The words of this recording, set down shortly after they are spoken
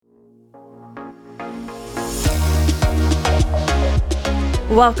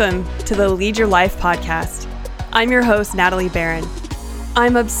Welcome to the Lead Your Life podcast. I'm your host, Natalie Barron.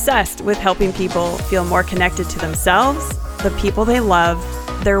 I'm obsessed with helping people feel more connected to themselves, the people they love,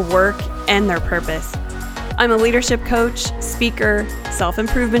 their work, and their purpose. I'm a leadership coach, speaker,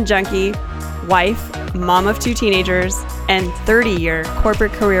 self-improvement junkie, wife, mom of 2 teenagers, and 30-year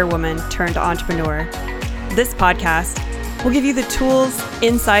corporate career woman turned entrepreneur. This podcast will give you the tools,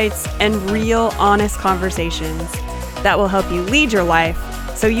 insights, and real honest conversations that will help you lead your life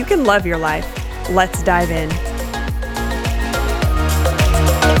so you can love your life. Let's dive in.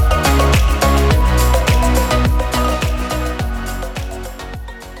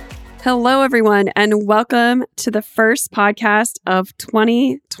 Hello, everyone, and welcome to the first podcast of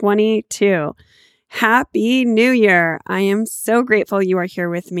 2022. Happy New Year. I am so grateful you are here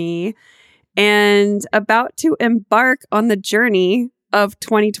with me and about to embark on the journey of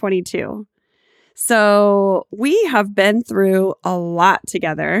 2022. So we have been through a lot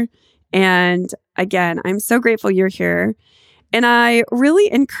together. And again, I'm so grateful you're here. And I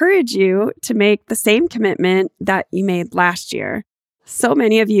really encourage you to make the same commitment that you made last year. So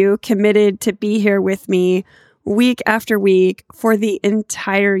many of you committed to be here with me week after week for the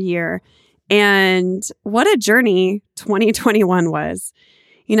entire year. And what a journey 2021 was.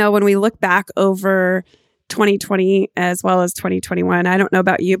 You know, when we look back over 2020 as well as 2021, I don't know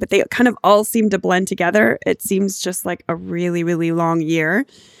about you, but they kind of all seem to blend together. It seems just like a really, really long year.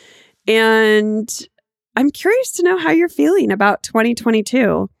 And I'm curious to know how you're feeling about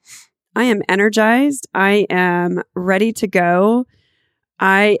 2022. I am energized. I am ready to go.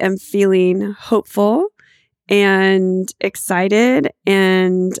 I am feeling hopeful and excited,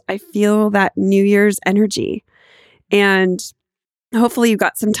 and I feel that New Year's energy. And hopefully you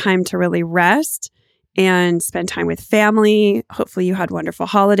got some time to really rest and spend time with family. Hopefully you had wonderful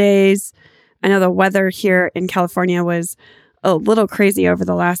holidays. I know the weather here in California was a little crazy over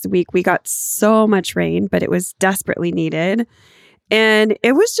the last week. We got so much rain, but it was desperately needed. And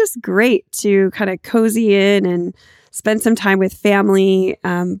it was just great to kind of cozy in and spend some time with family.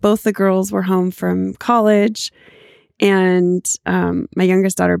 Both the girls were home from college, and my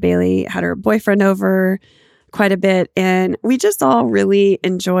youngest daughter, Bailey, had her boyfriend over quite a bit. And we just all really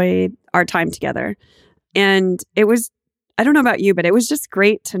enjoyed our time together. And it was, I don't know about you, but it was just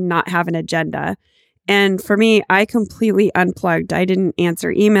great to not have an agenda. And for me, I completely unplugged. I didn't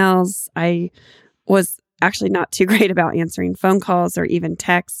answer emails. I was actually not too great about answering phone calls or even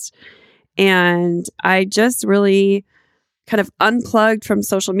texts. And I just really kind of unplugged from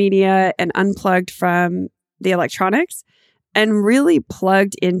social media and unplugged from the electronics and really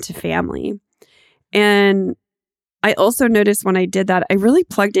plugged into family. And I also noticed when I did that, I really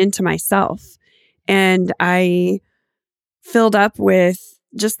plugged into myself, and I filled up with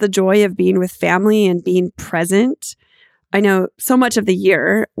just the joy of being with family and being present. I know so much of the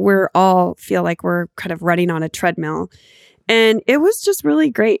year, we're all feel like we're kind of running on a treadmill. And it was just really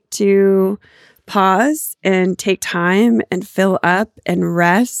great to pause and take time and fill up and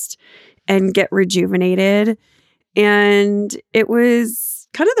rest and get rejuvenated. And it was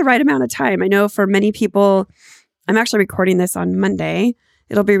kind of the right amount of time. I know for many people, I'm actually recording this on Monday.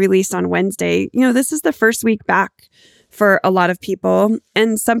 It'll be released on Wednesday. You know, this is the first week back for a lot of people,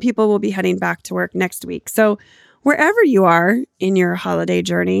 and some people will be heading back to work next week. So wherever you are in your holiday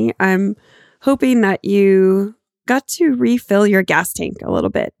journey, I'm hoping that you got to refill your gas tank a little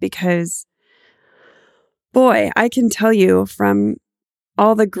bit, because boy, I can tell you from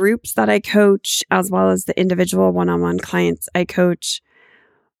all the groups that I coach, as well as the individual one-on-one clients I coach,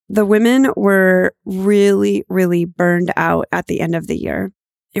 the women were really, really burned out at the end of the year.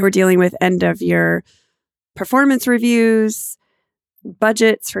 They were dealing with end of year performance reviews,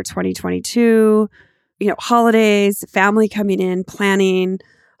 budgets for 2022, holidays, family coming in, planning,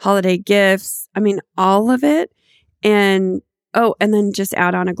 holiday gifts. I mean, all of it. And then just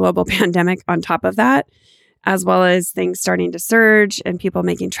add on a global pandemic on top of that, as well as things starting to surge and people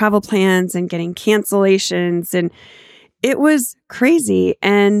making travel plans and getting cancellations. And it was crazy.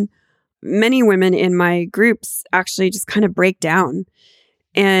 And many women in my groups actually just kind of break down.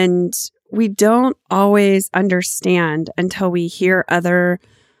 And we don't always understand until we hear other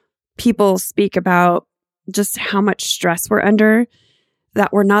people speak about just how much stress we're under,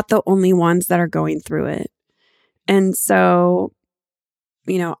 that we're not the only ones that are going through it. And so,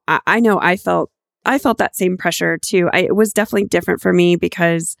 I know I felt that same pressure too. It was definitely different for me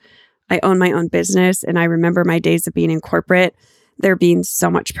because I own my own business, and I remember my days of being in corporate, there being so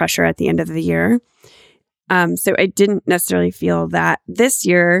much pressure at the end of the year. So I didn't necessarily feel that this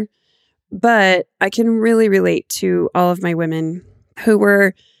year, but I can really relate to all of my women who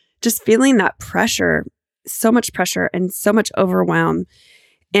were just feeling that pressure, so much pressure and so much overwhelm.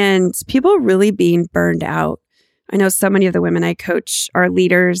 and people really being burned out. I know so many of the women I coach are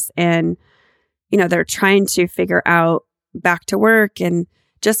leaders, and they're trying to figure out back to work, and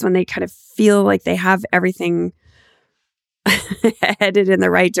just when they kind of feel like they have everything headed in the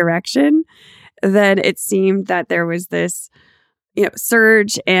right direction, then it seemed that there was this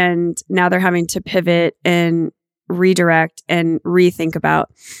surge, and now they're having to pivot and redirect and rethink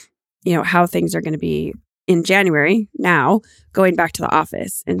about how things are going to be in January now, going back to the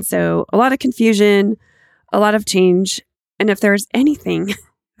office. And so a lot of confusion, a lot of change. And if there's anything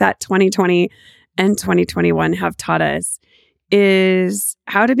that 2020 and 2021 have taught us, is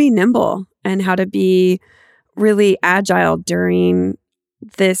how to be nimble and how to be really agile during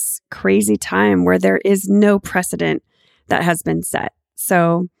this crazy time where there is no precedent that has been set.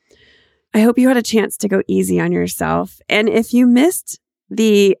 So I hope you had a chance to go easy on yourself. And if you missed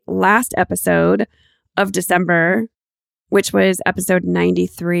the last episode of December, which was episode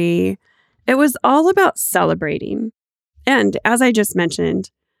 93, it was all about celebrating. And as I just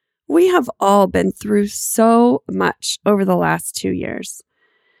mentioned, we have all been through so much over the last 2 years.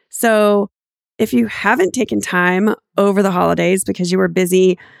 So if you haven't taken time over the holidays because you were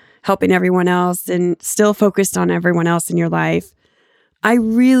busy helping everyone else and still focused on everyone else in your life, I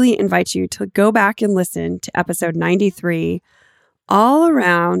really invite you to go back and listen to episode 93, all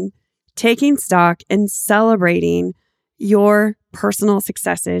around taking stock and celebrating your personal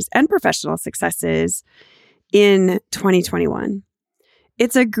successes and professional successes in 2021.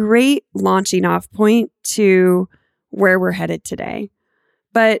 It's a great launching off point to where we're headed today.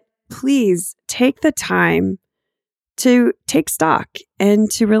 But please take the time to take stock and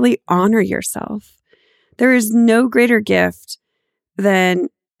to really honor yourself. There is no greater gift than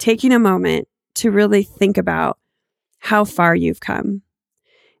taking a moment to really think about how far you've come.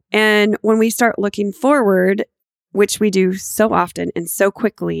 And when we start looking forward, which we do so often and so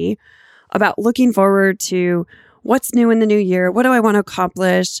if about looking forward to what's new in the new year, what do I want to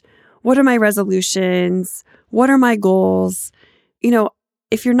accomplish? What are my resolutions? What are my goals?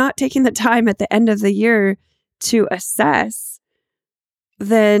 If you're not taking the time at the end of the year to assess,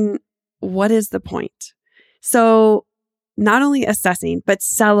 then what is the point? So not only assessing, but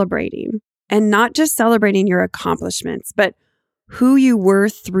celebrating, and not just celebrating your accomplishments, but who you were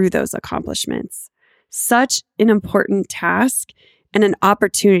through those accomplishments. Such an important task and an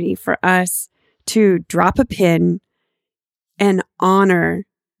opportunity for us to drop a pin and honor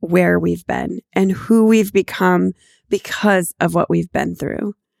where we've been and who we've become because of what we've been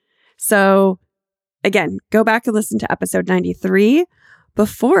through. So again, go back and listen to episode 93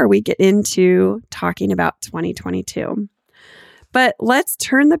 before we get into talking about 2022. But let's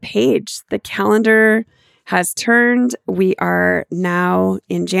turn the page. The calendar has turned. We are now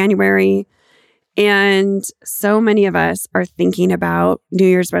in January, and so many of us are thinking about New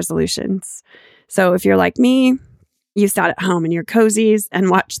Year's resolutions. So if you're like me, you sat at home in your cozies and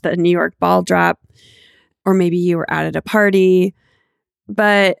watched the New York ball drop, or maybe you were out at a party,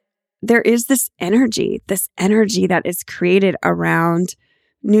 but there is this energy that is created around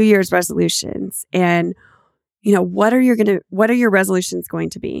New Year's resolutions. And, what are your resolutions going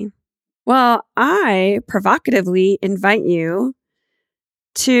to be? Well, I provocatively invite you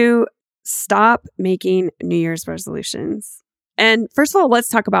to stop making New Year's resolutions. And first of all, let's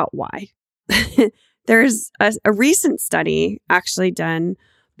talk about why. There's a recent study actually done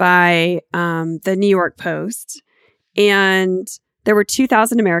by the New York Post, and there were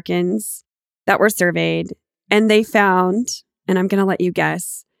 2,000 Americans that were surveyed, and they found, and I'm going to let you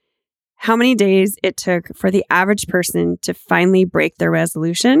guess, how many days it took for the average person to finally break their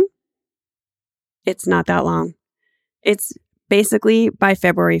resolution. It's not that long. It's basically by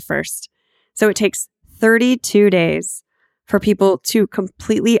February 1st. So it takes 32 days for people to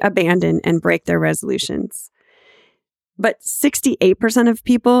completely abandon and break their resolutions. But 68% of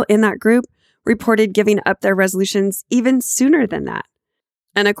people in that group reported giving up their resolutions even sooner than that.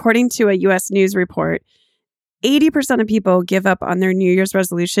 And according to a U.S. News report, 80% of people give up on their New Year's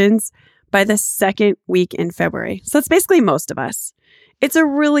resolutions by the second week in February. So it's basically most of us. It's a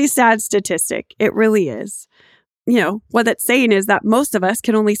really sad statistic. It really is. What that's saying is that most of us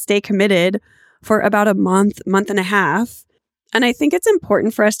can only stay committed for about a month and a half. And I think it's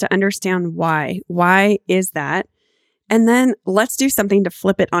important for us to understand why. Why is that? And then let's do something to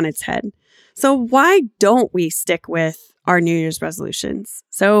flip it on its head. So why don't we stick with our New Year's resolutions?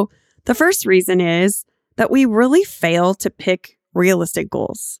 So the first reason is that we really fail to pick realistic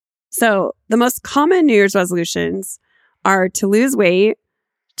goals. So the most common New Year's resolutions are to lose weight,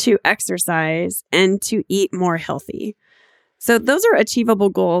 to exercise, and to eat more healthy. So those are achievable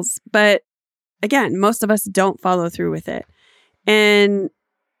goals, but again, most of us don't follow through with it. And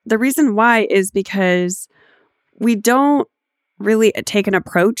the reason why is because we don't really take an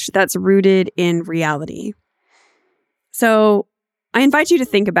approach that's rooted in reality. So I invite you to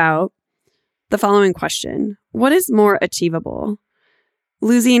think about the following question. What is more achievable?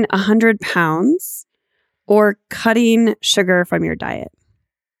 Losing 100 pounds or cutting sugar from your diet?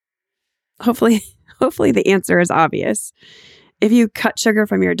 Hopefully the answer is obvious. If you cut sugar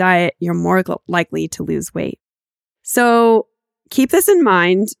from your diet, you're more likely to lose weight. So keep this in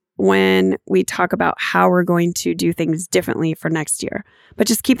mind when we talk about how we're going to do things differently for next year. But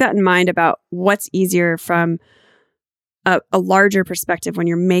just keep that in mind about what's easier from a larger perspective when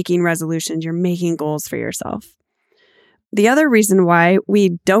you're making resolutions, you're making goals for yourself. The other reason why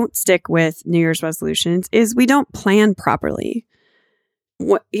we don't stick with New Year's resolutions is we don't plan properly.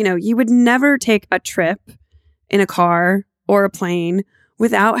 You would never take a trip in a car or a plane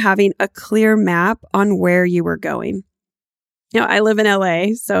without having a clear map on where you were going. I live in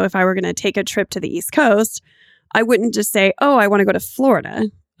LA, so if I were going to take a trip to the East Coast, I wouldn't just say, oh, I want to go to Florida.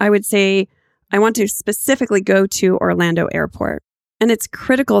 I would say, I want to specifically go to Orlando Airport. And it's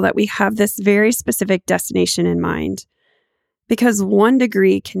critical that we have this very specific destination in mind because 1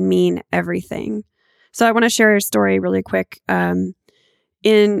 degree can mean everything. So I want to share a story really quick. In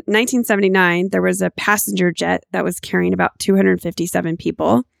 1979, there was a passenger jet that was carrying about 257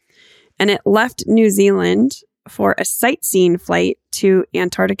 people, and it left New Zealand for a sightseeing flight to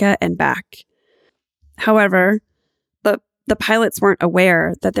Antarctica and back. However, the pilots weren't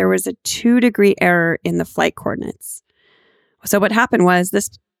aware that there was a 2-degree error in the flight coordinates. So what happened was this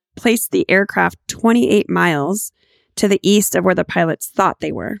placed the aircraft 28 miles to the east of where the pilots thought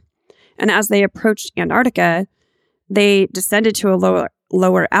they were. And as they approached Antarctica, they descended to a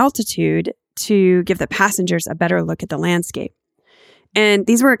lower altitude to give the passengers a better look at the landscape. And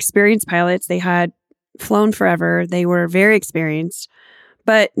these were experienced pilots. They had flown forever. They were very experienced,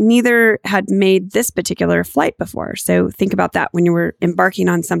 but neither had made this particular flight before. So think about that when you were embarking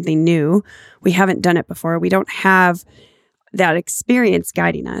on something new. We haven't done it before. We don't have that experience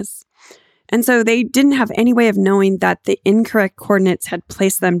guiding us. And so they didn't have any way of knowing that the incorrect coordinates had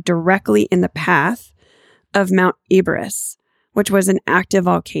placed them directly in the path of Mount Elbrus, which was an active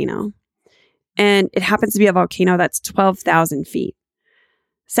volcano. And it happens to be a volcano that's 12,000 feet.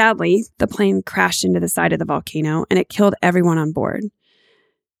 Sadly, the plane crashed into the side of the volcano and it killed everyone on board.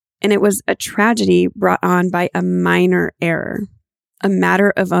 And it was a tragedy brought on by a minor error, a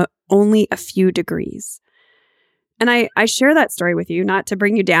matter of only a few degrees. And I share that story with you, not to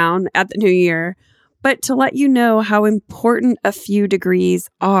bring you down at the new year, but to let you know how important a few degrees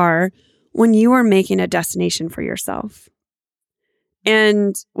are when you are making a destination for yourself.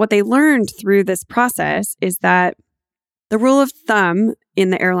 And what they learned through this process is that the rule of thumb in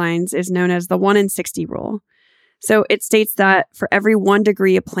the airlines is known as the 1 in 60 rule. So it states that for every 1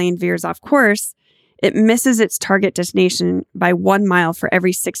 degree a plane veers off course, it misses its target destination by 1 mile for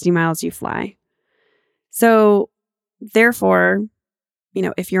every 60 miles you fly. So therefore,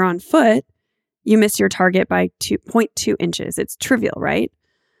 if you're on foot, you miss your target by 2.2 inches. It's trivial, right?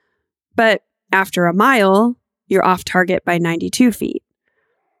 But after a mile, you're off target by 92 feet.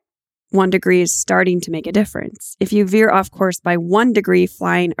 1 degree is starting to make a difference. If you veer off course by 1 degree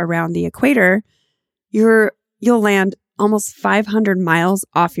flying around the equator, you'll land almost 500 miles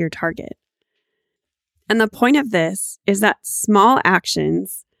off your target. And the point of this is that small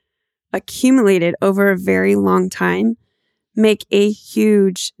actions accumulated over a very long time make a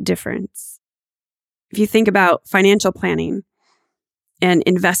huge difference. If you think about financial planning and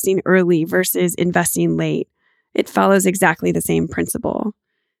investing early versus investing late, it follows exactly the same principle.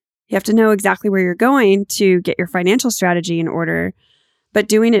 You have to know exactly where you're going to get your financial strategy in order, but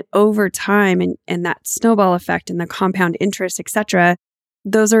doing it over time and that snowball effect and the compound interest, etc.,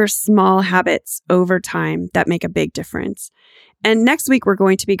 those are small habits over time that make a big difference. And next week, we're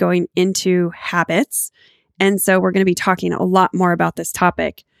going to be going into habits. And so we're going to be talking a lot more about this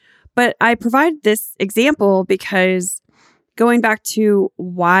topic. But I provide this example because going back to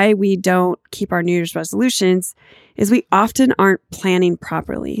why we don't keep our New Year's resolutions is we often aren't planning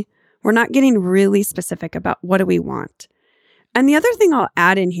properly. We're not getting really specific about what do we want. And the other thing I'll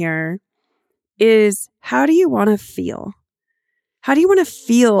add in here is, how do you want to feel? How do you want to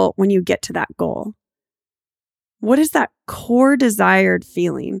feel when you get to that goal? What is that core desired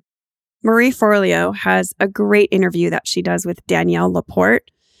feeling? Marie Forleo has a great interview that she does with Danielle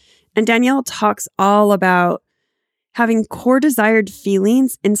Laporte. And Danielle talks all about having core desired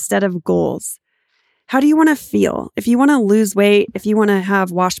feelings instead of goals. How do you want to feel? If you want to lose weight, if you want to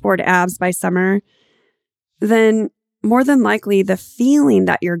have washboard abs by summer, then more than likely the feeling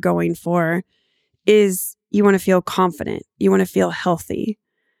that you're going for is you want to feel confident. You want to feel healthy.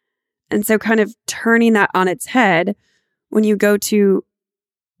 And so kind of turning that on its head when you go to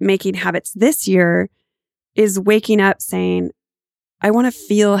making habits this year is waking up saying, I want to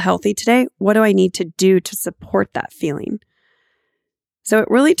feel healthy today. What do I need to do to support that feeling? So it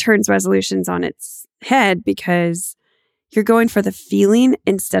really turns resolutions on its head because you're going for the feeling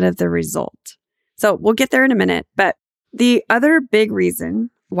instead of the result. So we'll get there in a minute. But the other big reason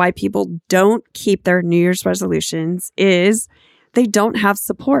why people don't keep their New Year's resolutions is they don't have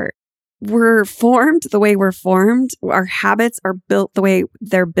support. We're formed the way we're formed. Our habits are built the way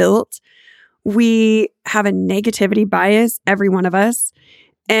they're built. We have a negativity bias, every one of us,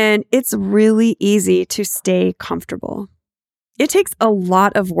 and it's really easy to stay comfortable. It takes a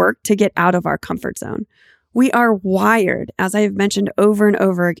lot of work to get out of our comfort zone. We are wired, as I have mentioned over and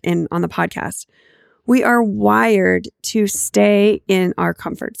over again on the podcast, we are wired to stay in our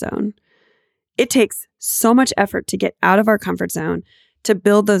comfort zone. It takes so much effort to get out of our comfort zone to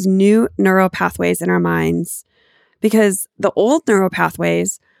build those new neural pathways in our minds, because the old neural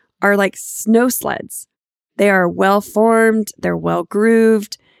pathways are like snow sleds. They are well formed, they're well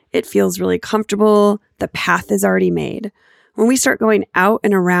grooved, it feels really comfortable, the path is already made. When we start going out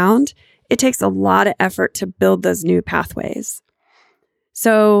and around, it takes a lot of effort to build those new pathways.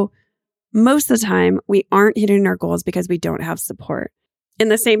 So most of the time, we aren't hitting our goals because we don't have support. In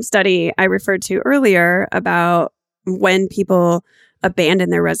the same study I referred to earlier about when people abandon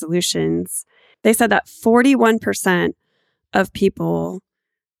their resolutions, they said that 41% of people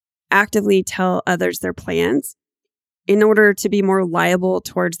actively tell others their plans in order to be more liable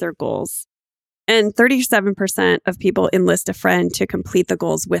towards their goals. And 37% of people enlist a friend to complete the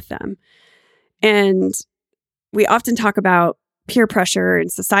goals with them. And we often talk about peer pressure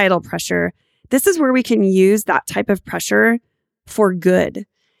and societal pressure. This is where we can use that type of pressure for good.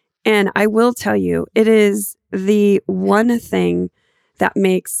 And I will tell you, it is the one thing that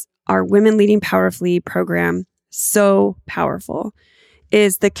makes our Women Leading Powerfully program so powerful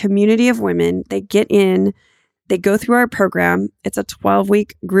is the community of women. They get in, they go through our program. It's a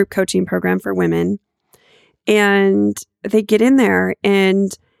 12-week group coaching program for women. And they get in there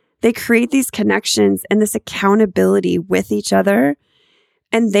and they create these connections and this accountability with each other.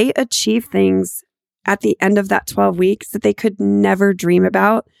 And they achieve things at the end of that 12 weeks that they could never dream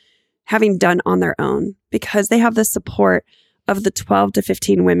about having done on their own, because they have the support of the 12 to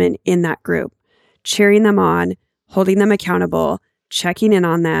 15 women in that group, cheering them on, holding them accountable, checking in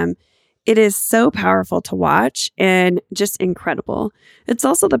on them. It is so powerful to watch and just incredible. It's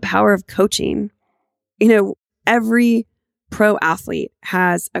also the power of coaching. You know, every pro athlete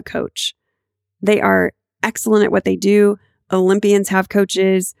has a coach. They are excellent at what they do. Olympians have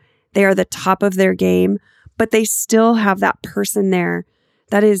coaches. They are the top of their game, but they still have that person there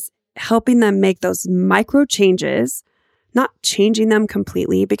that is helping them make those micro changes, not changing them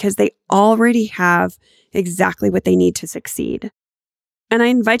completely, because they already have exactly what they need to succeed. And I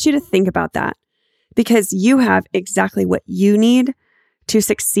invite you to think about that, because you have exactly what you need to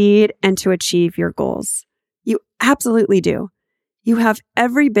succeed and to achieve your goals. You absolutely do. You have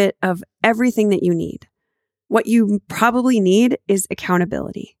every bit of everything that you need. What you probably need is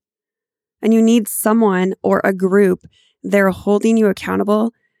accountability. And you need someone or a group there holding you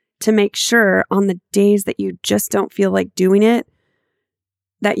accountable to make sure on the days that you just don't feel like doing it,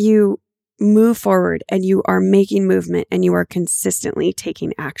 that you move forward and you are making movement and you are consistently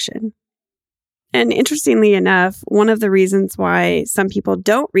taking action. And interestingly enough, one of the reasons why some people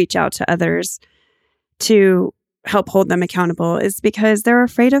don't reach out to others to help hold them accountable is because they're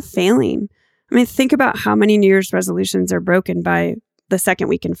afraid of failing. I mean, think about how many New Year's resolutions are broken by the second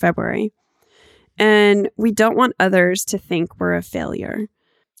week in February. And we don't want others to think we're a failure.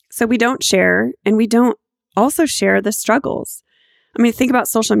 So we don't share, and we don't also share the struggles. I mean, think about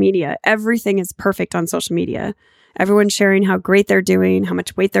social media. Everything is perfect on social media. Everyone's sharing how great they're doing, how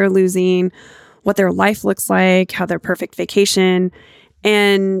much weight they're losing, what their life looks like, how their perfect vacation.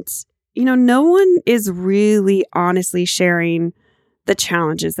 And, you know, no one is really honestly sharing the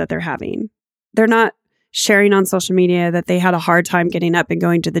challenges that they're having. They're not sharing on social media that they had a hard time getting up and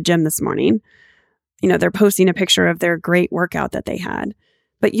going to the gym this morning. You know, they're posting a picture of their great workout that they had,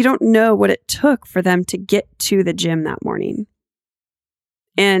 but you don't know what it took for them to get to the gym that morning.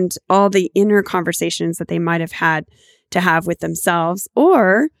 And all the inner conversations that they might have had to have with themselves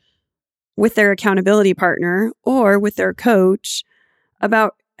or with their accountability partner or with their coach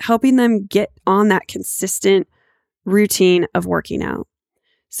about helping them get on that consistent routine of working out.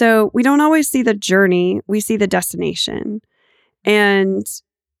 So we don't always see the journey, we see the destination. And,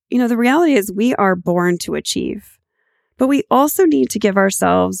 you know, the reality is we are born to achieve, but we also need to give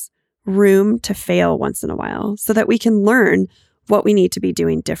ourselves room to fail once in a while so that we can learn what we need to be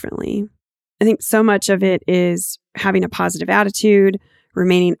doing differently. I think so much of it is having a positive attitude,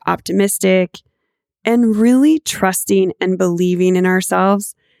 remaining optimistic, and really trusting and believing in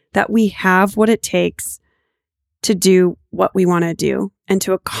ourselves that we have what it takes to do what we want to do and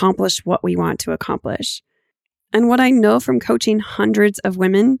to accomplish what we want to accomplish. And what I know from coaching hundreds of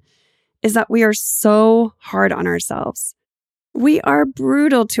women is that we are so hard on ourselves. We are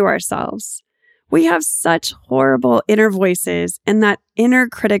brutal to ourselves. We have such horrible inner voices and that inner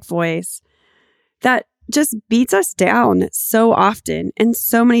critic voice that just beats us down so often and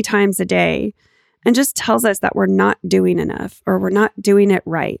so many times a day and just tells us that we're not doing enough or we're not doing it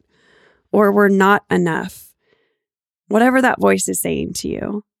right or we're not enough. Whatever that voice is saying to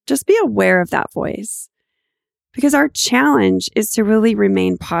you, just be aware of that voice. Because our challenge is to really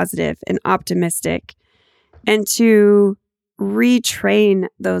remain positive and optimistic and to retrain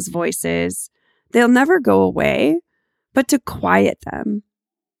those voices. They'll never go away, but to quiet them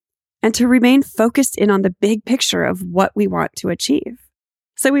and to remain focused in on the big picture of what we want to achieve.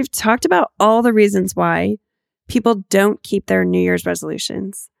 So we've talked about all the reasons why people don't keep their New Year's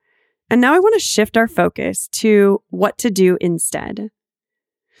resolutions. And now I want to shift our focus to what to do instead.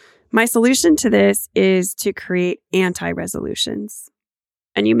 My solution to this is to create anti-resolutions.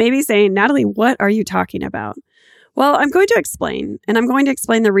 And you may be saying, Natalie, what are you talking about? Well, I'm going to explain, and I'm going to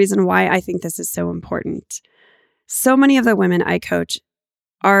explain the reason why I think this is so important. So many of the women I coach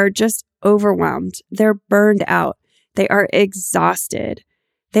are just overwhelmed. They're burned out. They are exhausted.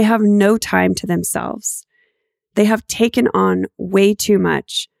 They have no time to themselves. They have taken on way too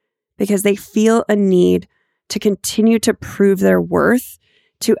much because they feel a need to continue to prove their worth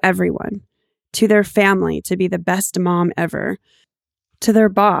to everyone, to their family to be the best mom ever, to their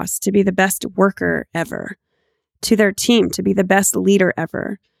boss to be the best worker ever, to their team to be the best leader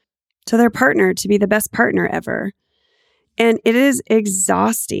ever, to their partner to be the best partner ever. And it is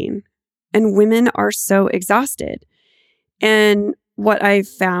exhausting. And women are so exhausted. And what I've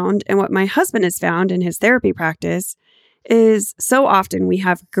found and what my husband has found in his therapy practice is so often we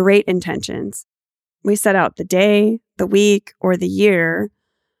have great intentions. We set out the day, the week, or the year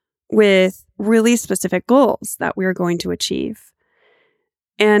with really specific goals that we're going to achieve.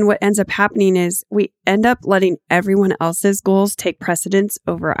 And what ends up happening is we end up letting everyone else's goals take precedence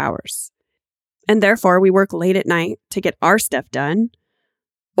over ours. And therefore, we work late at night to get our stuff done,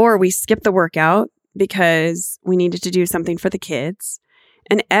 or we skip the workout because we needed to do something for the kids,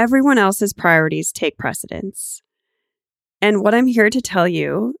 and everyone else's priorities take precedence. And what I'm here to tell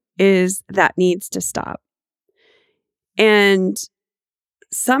you is that needs to stop. And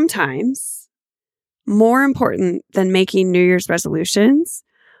sometimes, more important than making New Year's resolutions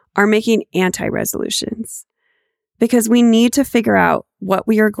are making anti-resolutions, because we need to figure out what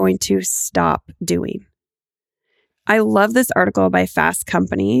we are going to stop doing. I love this article by Fast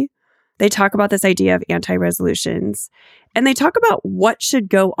Company. They talk about this idea of anti-resolutions, and they talk about what should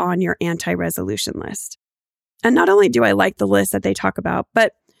go on your anti-resolution list. And not only do I like the list that they talk about,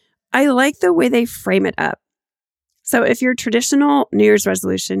 but I like the way they frame it up. So if your traditional New Year's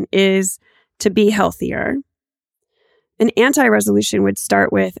resolution is to be healthier, an anti-resolution would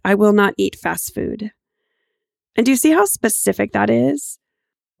start with, I will not eat fast food. And do you see how specific that is?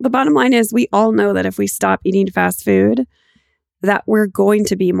 The bottom line is we all know that if we stop eating fast food, that we're going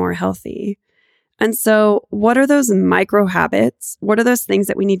to be more healthy. And so what are those micro habits? What are those things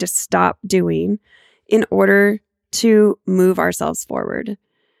that we need to stop doing in order to move ourselves forward?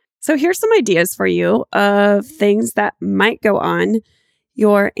 So here's some ideas for you of things that might go on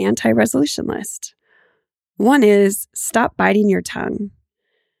your anti-resolution list. One is stop biting your tongue.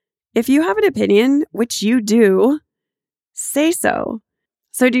 If you have an opinion, which you do, say so.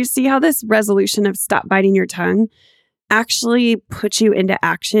 So do you see how this resolution of stop biting your tongue actually puts you into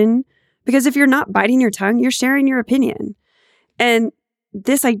action? Because if you're not biting your tongue, you're sharing your opinion. And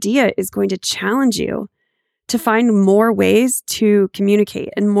this idea is going to challenge you to find more ways to communicate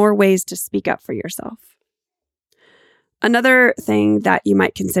and more ways to speak up for yourself. Another thing that you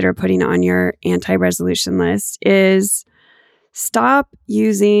might consider putting on your anti-resolution list is stop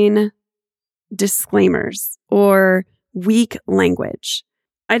using disclaimers or weak language.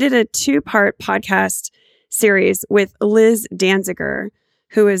 I did a 2-part podcast series with Liz Danziger,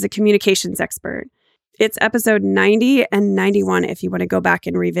 who is a communications expert. It's episode 90 and 91 if you want to go back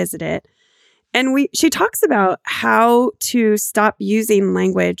and revisit it. And she talks about how to stop using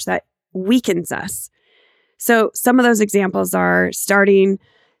language that weakens us. So some of those examples are starting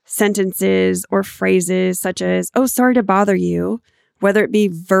sentences or phrases such as, oh, sorry to bother you, whether it be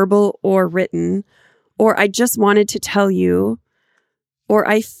verbal or written, or I just wanted to tell you, or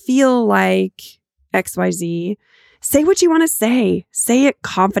I feel like XYZ. Say what you want to say. Say it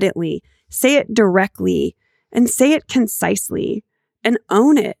confidently. Say it directly. And say it concisely. And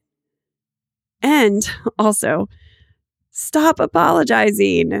own it. And also, stop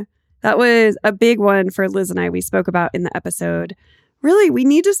apologizing. That was a big one for Liz and I. We spoke about in the episode. Really, we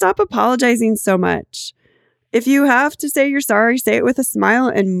need to stop apologizing so much. If you have to say you're sorry, say it with a smile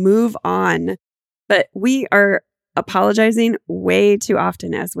and move on. But we are apologizing way too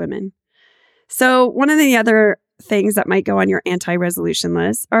often as women. So one of the other things that might go on your anti-resolution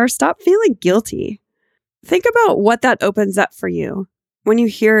list are stop feeling guilty. Think about what that opens up for you when you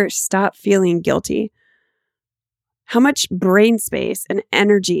hear stop feeling guilty. How much brain space and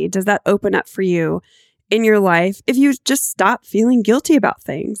energy does that open up for you in your life if you just stop feeling guilty about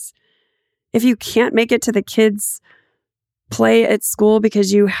things? If you can't make it to the kids' play at school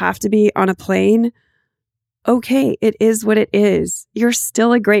because you have to be on a plane, okay, it is what it is. You're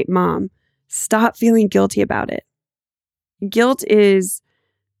still a great mom. Stop feeling guilty about it. Guilt is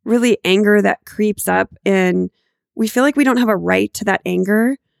really anger that creeps up and we feel like we don't have a right to that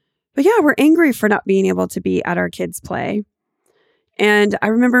anger. But yeah, we're angry for not being able to be at our kids' play. And I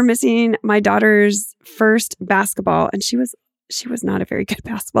remember missing my daughter's first basketball, and she was not a very good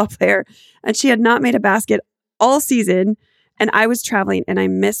basketball player, and she had not made a basket all season, and I was traveling, and I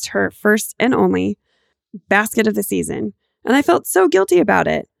missed her first and only basket of the season. And I felt so guilty about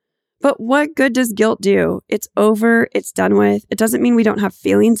it. But what good does guilt do? It's over. It's done with. It doesn't mean we don't have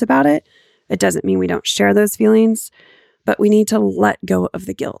feelings about it. It doesn't mean we don't share those feelings. But we need to let go of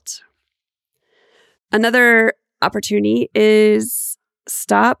the guilt. Another opportunity is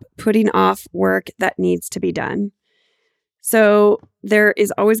stop putting off work that needs to be done. So there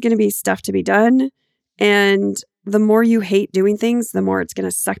is always going to be stuff to be done. And the more you hate doing things, the more it's going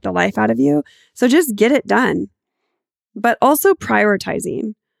to suck the life out of you. So just get it done. But also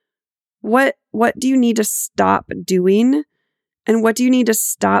prioritizing. What do you need to stop doing? And what do you need to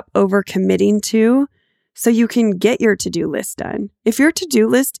stop overcommitting to so you can get your to-do list done? If your to-do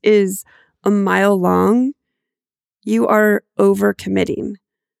list is a mile long, you are overcommitting.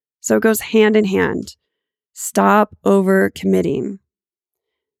 So it goes hand in hand. Stop overcommitting.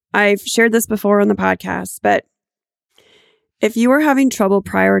 I've shared this before on the podcast, but if you are having trouble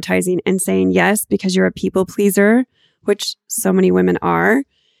prioritizing and saying yes because you're a people pleaser, which so many women are,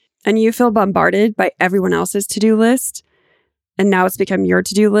 and you feel bombarded by everyone else's to-do list, and now it's become your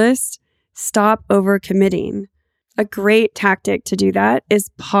to-do list, stop overcommitting. A great tactic to do that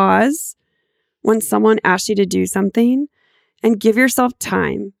is pause when someone asks you to do something and give yourself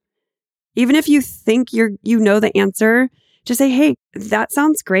time. Even if you think you know the answer, just say, hey, that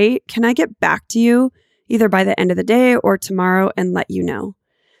sounds great. Can I get back to you either by the end of the day or tomorrow and let you know?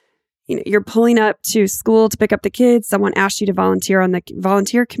 You're pulling up to school to pick up the kids. Someone asked you to volunteer on the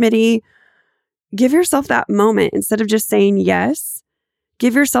volunteer committee. Give yourself that moment instead of just saying yes.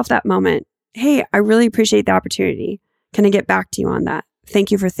 Give yourself that moment. Hey, I really appreciate the opportunity. Can I get back to you on that?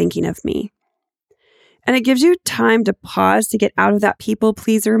 Thank you for thinking of me. And it gives you time to pause to get out of that people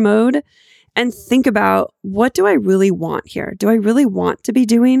pleaser mode and think about, what do I really want here? Do I really want to be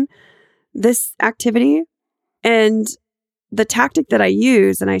doing this activity? And the tactic that I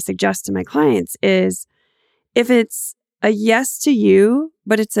use and I suggest to my clients is, if it's a yes to you,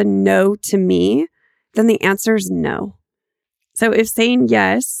 but it's a no to me, then the answer is no. So if saying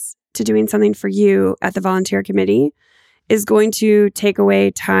yes to doing something for you at the volunteer committee is going to take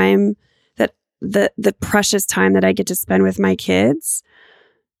away time, that the precious time that I get to spend with my kids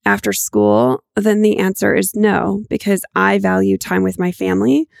after school, then the answer is no, because I value time with my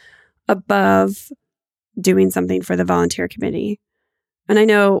family above doing something for the volunteer committee. And I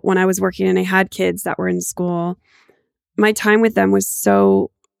know when I was working and I had kids that were in school, my time with them was so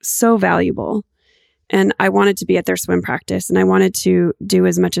valuable. And I wanted to be at their swim practice, and I wanted to do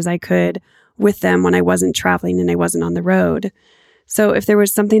as much as I could with them when I wasn't traveling and I wasn't on the road. So if there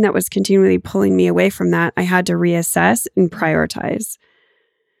was something that was continually pulling me away from that, I had to reassess and prioritize.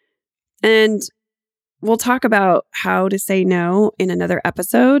 And we'll talk about how to say no in another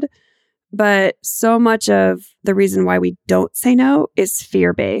episode. But so much of the reason why we don't say no is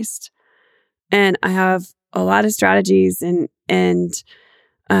fear-based. And I have a lot of strategies and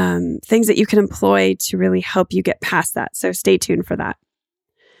things that you can employ to really help you get past that. So stay tuned for that.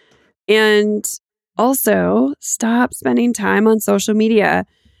 And also, stop spending time on social media.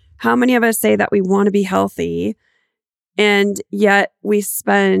 How many of us say that we want to be healthy, and yet we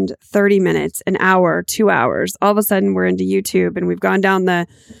spend 30 minutes, an hour, 2 hours. All of a sudden, we're into YouTube, and we've gone down the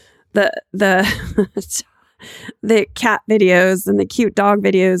cat videos and the cute dog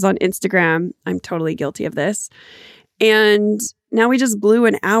videos on Instagram. I'm totally guilty of this. And now we just blew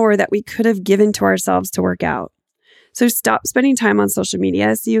an hour that we could have given to ourselves to work out. So stop spending time on social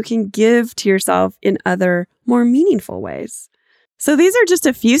media so you can give to yourself in other, more meaningful ways. So these are just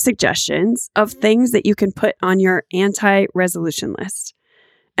a few suggestions of things that you can put on your anti-resolution list.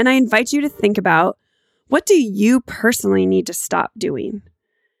 And I invite you to think about, what do you personally need to stop doing?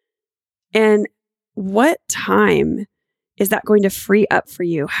 And what time is that going to free up for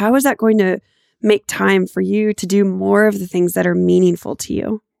you? How is that going to make time for you to do more of the things that are meaningful to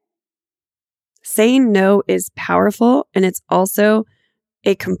you? Saying no is powerful, and it's also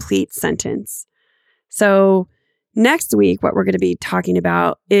a complete sentence. So next week, what we're going to be talking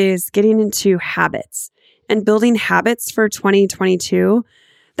about is getting into habits and building habits for 2022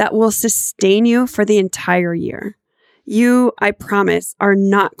 that will sustain you for the entire year. You, I promise, are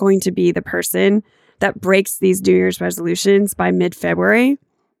not going to be the person that breaks these New Year's resolutions by mid-February,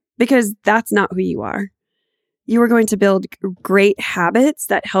 because that's not who you are. You are going to build great habits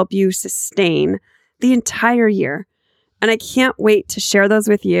that help you sustain the entire year. And I can't wait to share those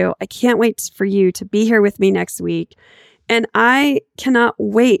with you. I can't wait for you to be here with me next week. And I cannot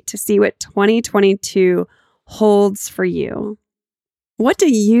wait to see what 2022 holds for you. What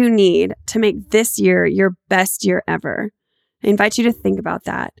do you need to make this year your best year ever? I invite you to think about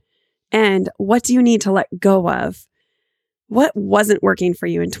that. And what do you need to let go of? What wasn't working for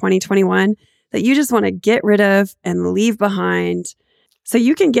you in 2021 that you just want to get rid of and leave behind so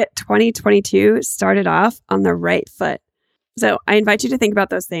you can get 2022 started off on the right foot? So I invite you to think about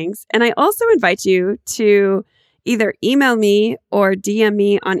those things. And I also invite you to either email me or DM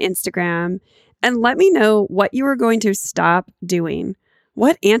me on Instagram and let me know what you are going to stop doing.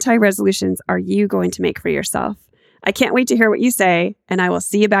 What anti-resolutions are you going to make for yourself? I can't wait to hear what you say, and I will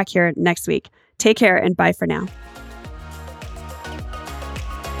see you back here next week. Take care and bye for now.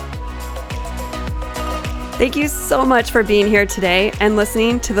 Thank you so much for being here today and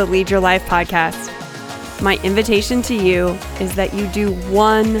listening to the Lead Your Life podcast. My invitation to you is that you do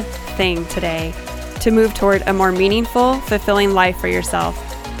one thing today to move toward a more meaningful, fulfilling life for yourself.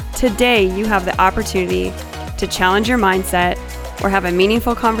 Today, you have the opportunity to challenge your mindset or have a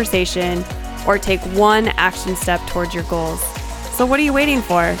meaningful conversation or take one action step towards your goals. So what are you waiting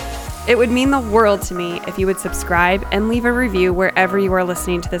for? It would mean the world to me if you would subscribe and leave a review wherever you are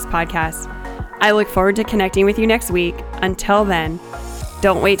listening to this podcast. I look forward to connecting with you next week. Until then,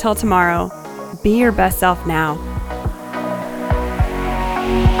 don't wait till tomorrow. Be your best self now.